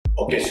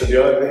Okay, so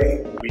the other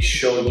day we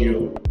showed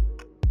you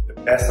the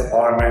best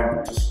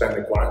apartment to spend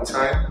the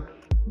quarantine,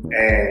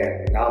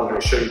 and now I'm going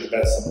to show you the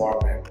best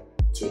apartment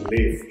to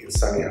live in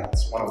sunny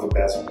house, one of the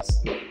best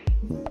ones.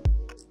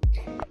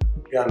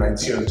 We got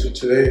 1902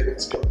 today,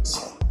 let's go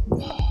inside.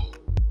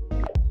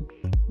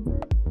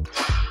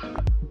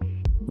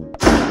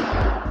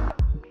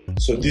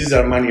 So this is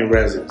Armani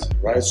residence,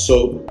 right?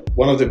 So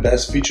one of the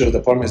best features of the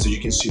apartment is that you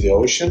can see the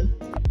ocean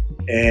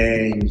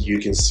and you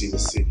can see the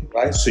city,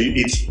 right? So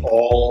it's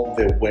all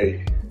the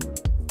way.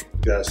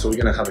 Yeah, so we're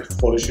gonna have a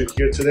photo shoot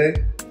here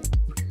today.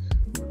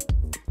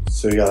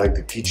 So you got like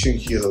the kitchen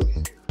here, look.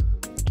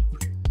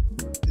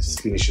 These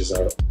finishes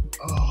are,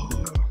 oh,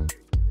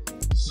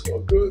 so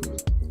good.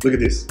 Look at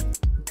this.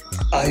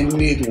 I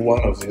need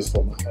one of these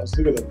for my house.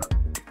 Look at that.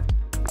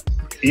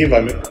 If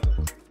I mean,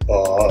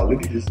 oh,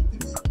 look at this.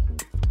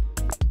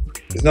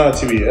 It's not a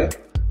TV, yeah?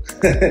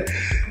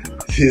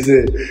 This is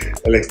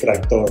el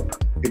extractor.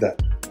 Look at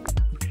that.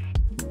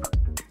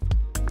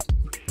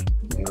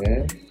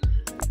 And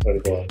very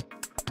good.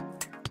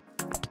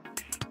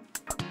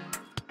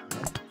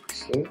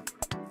 So,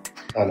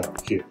 no,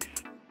 here.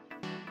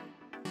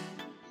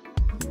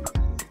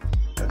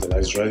 Got the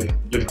lights ready.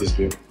 Look at this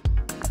view.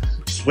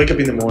 Just wake up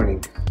in the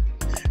morning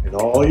and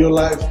all your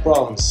life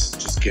problems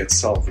just get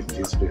solved with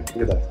this view.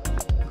 Look at that.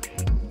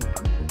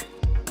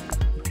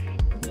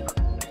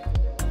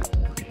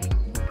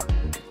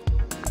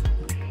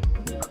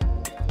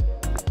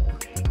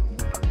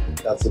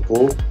 That's the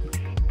pool.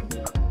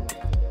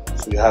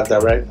 So you have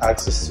direct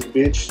access to the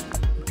beach.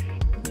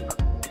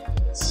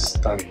 It's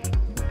stunning.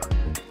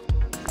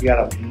 You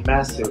got a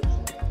massive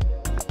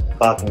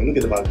balcony. Look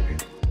at the balcony.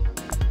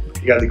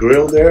 You got the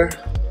grill there.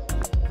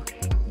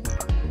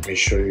 Let me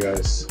show you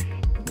guys.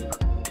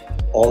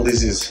 All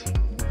this is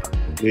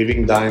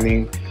living,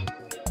 dining.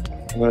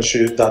 I'm gonna show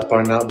you that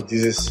part now, but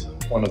this is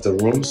one of the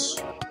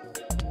rooms.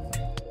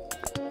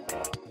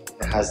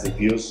 It has the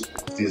views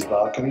of this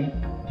balcony.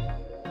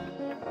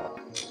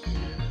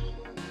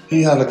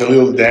 You have like a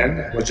little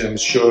den, which I'm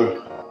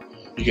sure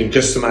you can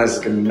customize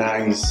like a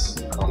nice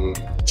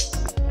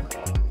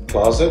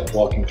closet,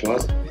 walk-in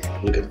closet.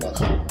 Look at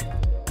that.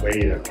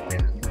 Wait a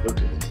minute. Look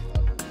at this.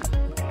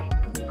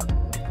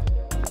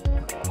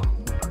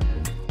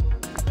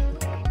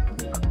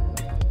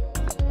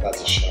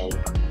 That's a shower.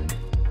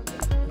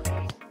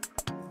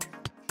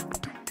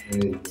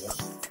 There you go.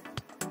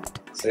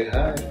 Say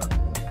hi.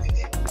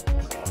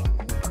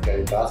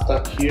 Okay,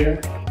 bathtub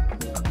here.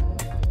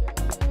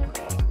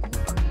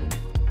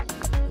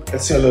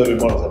 Let's see a little bit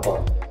more of the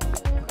apartment.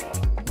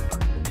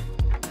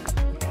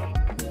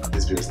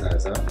 This view is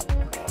nice,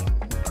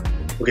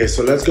 huh? Okay,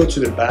 so let's go to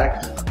the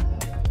back.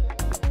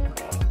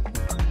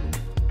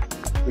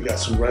 We got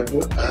some Red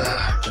Bull.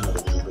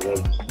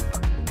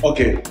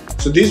 Okay,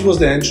 so this was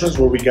the entrance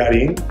where we got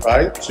in,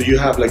 right? So you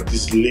have like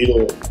this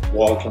little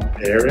welcome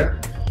area.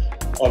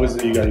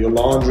 Obviously you got your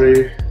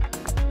laundry,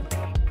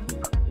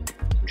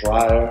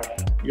 dryer.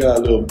 You got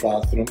a little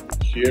bathroom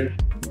here.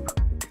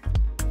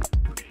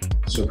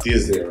 So this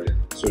is the area.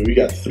 So we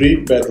got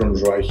 3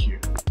 bedrooms right here,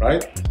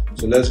 right?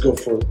 So let's go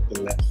for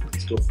the left.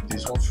 Let's go for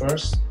this one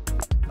first.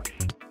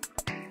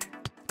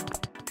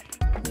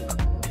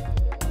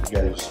 You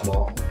got your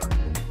small.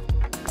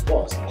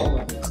 Oh,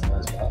 small. It's a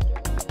nice bathroom.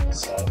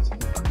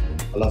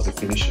 I love the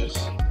finishes.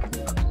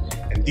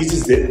 And this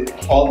is the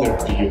other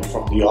view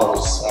from the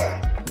other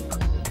side.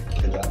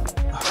 Look at that.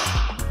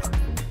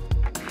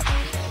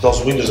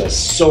 Those windows are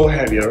so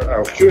heavy,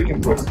 are hurricane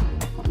proof.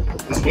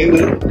 This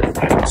window,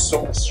 I have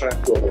so much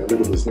strength to over. Look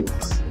at this, look at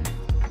this.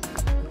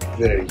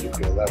 There you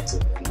go, that's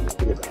it.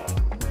 Look at that.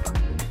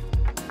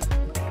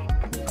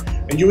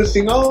 And you would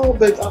think, oh,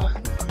 but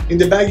in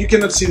the back you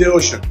cannot see the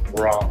ocean.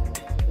 Wrong.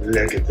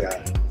 Look at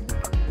that.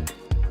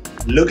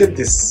 Look at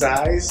the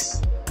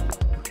size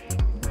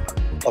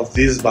of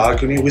this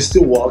balcony. We're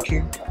still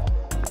walking.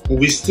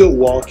 We're still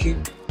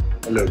walking.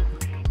 Look.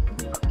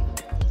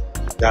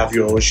 You have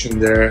your ocean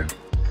there.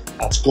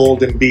 That's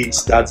Golden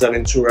Beach. That's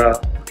Aventura.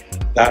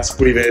 That's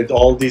Privet,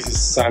 all this is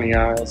sunny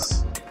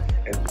house,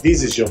 and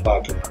this is your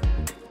balcony.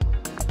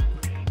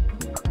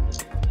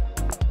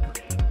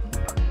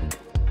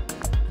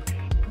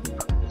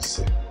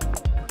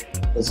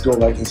 Let's go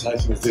back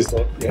inside with this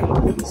door. Yeah,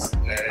 please.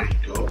 There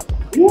you go.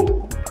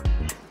 Woo.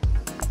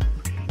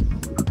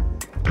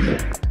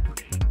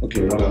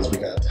 Okay, what else we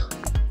got?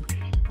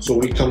 So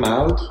we come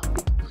out,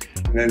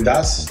 and then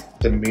that's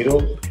the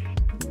middle.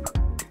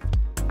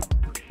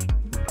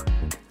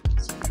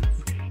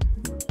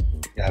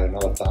 You have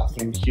another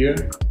bathroom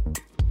here.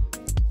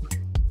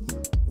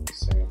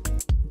 Same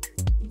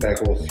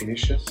impeccable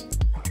finishes.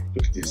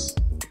 Look at this.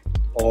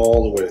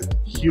 All the way.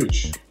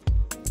 Huge.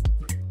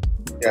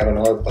 You have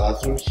another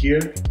bathroom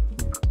here.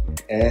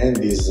 And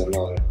this is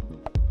another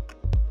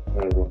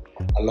room.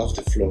 I love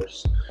the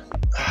floors.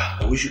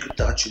 I wish you could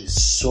touch it.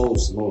 It's so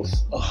smooth.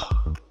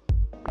 Oh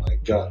my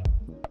god.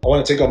 I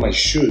want to take off my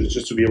shoes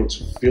just to be able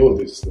to feel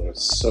this floor.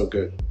 It's so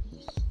good.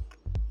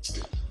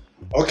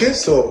 Okay,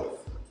 so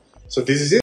this is it.